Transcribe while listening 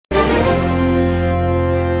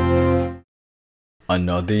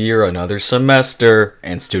Another year, another semester,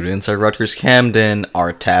 and students at Rutgers Camden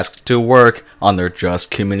are tasked to work on their Just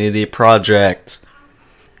Community project.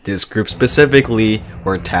 This group specifically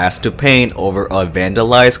were tasked to paint over a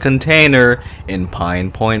vandalized container in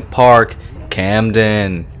Pine Point Park,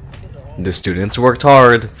 Camden. The students worked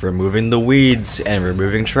hard, removing the weeds and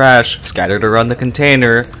removing trash scattered around the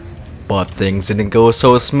container, but things didn't go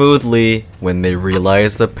so smoothly when they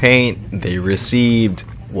realized the paint they received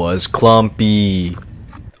was clumpy.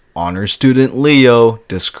 Honor student Leo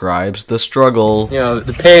describes the struggle. You know,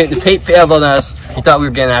 the paint failed on us. We thought we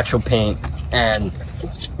were getting actual paint, and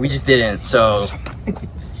we just didn't. So,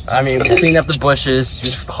 I mean, we cleaned up the bushes,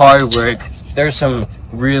 just hard work. There's some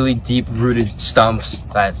really deep-rooted stumps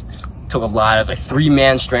that took a lot of, like,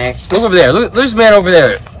 3-man strength. Look over there. Look, there's a man over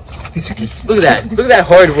there. Look at that. Look at that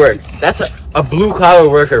hard work. That's a blue-collar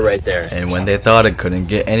worker right there. And when they thought it couldn't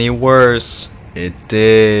get any worse, it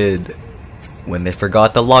did. When they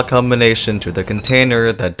forgot the lock combination to the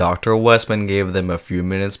container that Dr. Westman gave them a few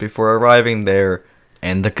minutes before arriving there,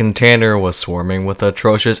 and the container was swarming with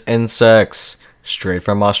atrocious insects straight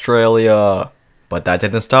from Australia. But that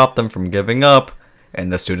didn't stop them from giving up,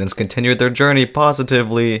 and the students continued their journey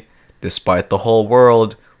positively, despite the whole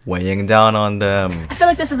world weighing down on them. I feel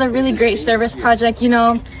like this is a really great service project, you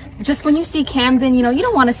know. Just when you see Camden, you know, you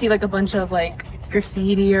don't want to see like a bunch of like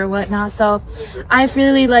graffiti or whatnot. So I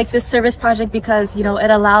really like this service project because, you know,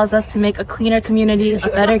 it allows us to make a cleaner community, a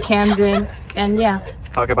better Camden, and yeah.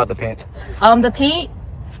 Talk about the paint. The paint,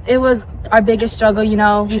 it was our biggest struggle, you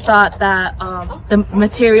know. We thought that the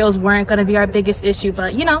materials weren't going to be our biggest issue,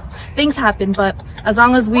 but you know, things happen. But as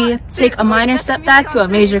long as we take a minor setback to a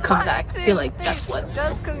major comeback, I feel like that's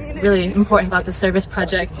what's really important about the service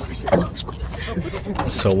project.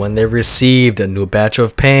 So when they received a new batch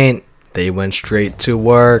of paint, they went straight to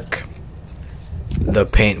work. The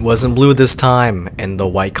paint wasn't blue this time, and the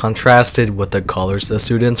white contrasted with the colors the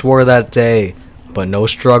students wore that day, but no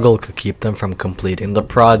struggle could keep them from completing the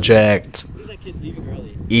project.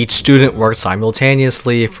 Each student worked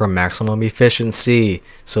simultaneously for maximum efficiency,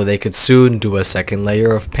 so they could soon do a second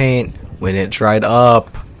layer of paint when it dried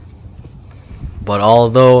up. But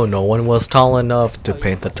although no one was tall enough to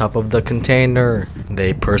paint the top of the container,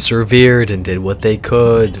 they persevered and did what they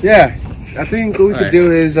could. Yeah, I think what we could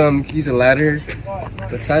do is use a ladder.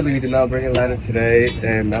 So sadly we did not bring a ladder today,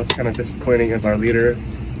 and that was kind of disappointing of our leader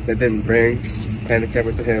that didn't bring. Hand the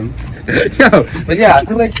camera to him. But yeah, I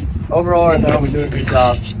feel like overall right now we're doing a good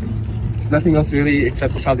job. There's nothing else really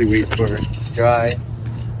except for probably wait for dry.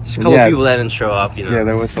 There's a couple people that didn't show up, you know. Yeah,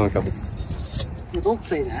 there was still a couple. Well, don't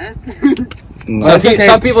say that.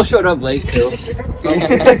 Some people showed up late too.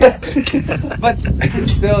 But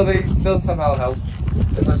still, they still somehow helped.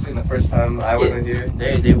 Especially the first time I wasn't here.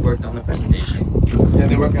 They worked on the presentation. Yeah,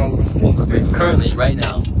 they're working on the presentation. Currently, right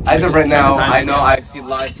now. As of right now, I know I see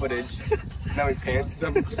live footage. Now we pants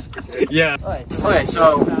them. Yeah. Okay,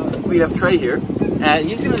 so we have Trey here, and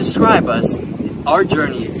he's going to describe our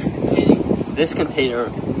journey painting this container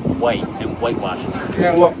white and whitewashing.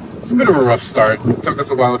 Yeah, well, it's a bit of a rough start. It took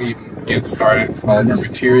us a while to even get started. All of our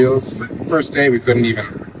materials. First day, we couldn't even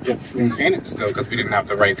get this thing painted still because we didn't have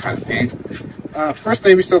the right kind of paint. First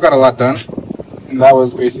day, we still got a lot done, and that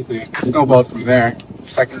was basically snowballed from there.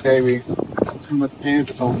 Second day, we painted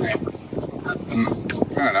this whole thing.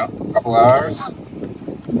 I don't know, a couple hours.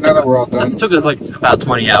 Now that we're all done. It took us like about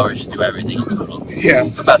 20 hours to do everything in total. Yeah.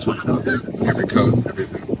 About 20 hours. Every coat,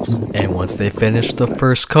 everything. And once they finished the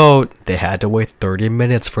first coat, they had to wait 30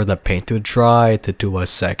 minutes for the paint to dry to do a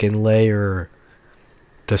second layer.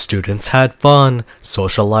 The students had fun,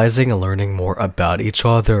 socializing and learning more about each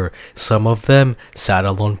other. Some of them sat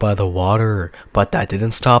alone by the water, but that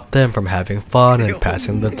didn't stop them from having fun and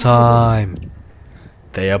passing the time.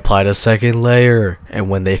 They applied a second layer, and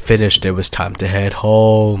when they finished, it was time to head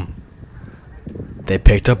home. They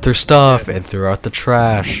picked up their stuff and threw out the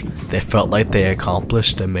trash. They felt like they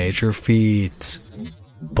accomplished a major feat.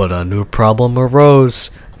 But a new problem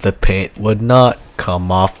arose. The paint would not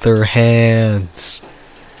come off their hands.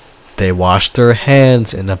 They washed their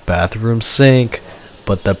hands in a bathroom sink,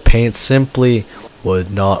 but the paint simply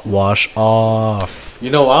would not wash off. You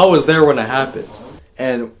know, I was there when it happened.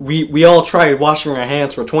 And we all tried washing our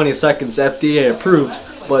hands for 20 seconds, FDA approved,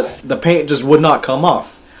 but the paint just would not come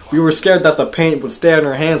off. We were scared that the paint would stay on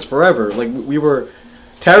our hands forever. Like, we were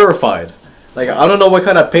terrified. Like, I don't know what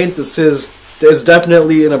kind of paint this is. It's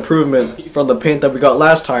definitely an improvement from the paint that we got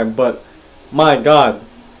last time, but my God,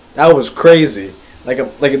 that was crazy.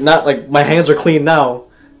 Not like my hands are clean now.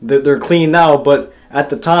 They're clean now, but at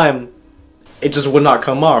the time, it just would not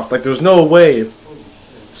come off. Like, there's no way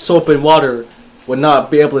soap and water would not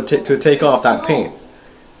be able to take off that paint.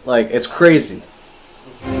 Like, it's crazy.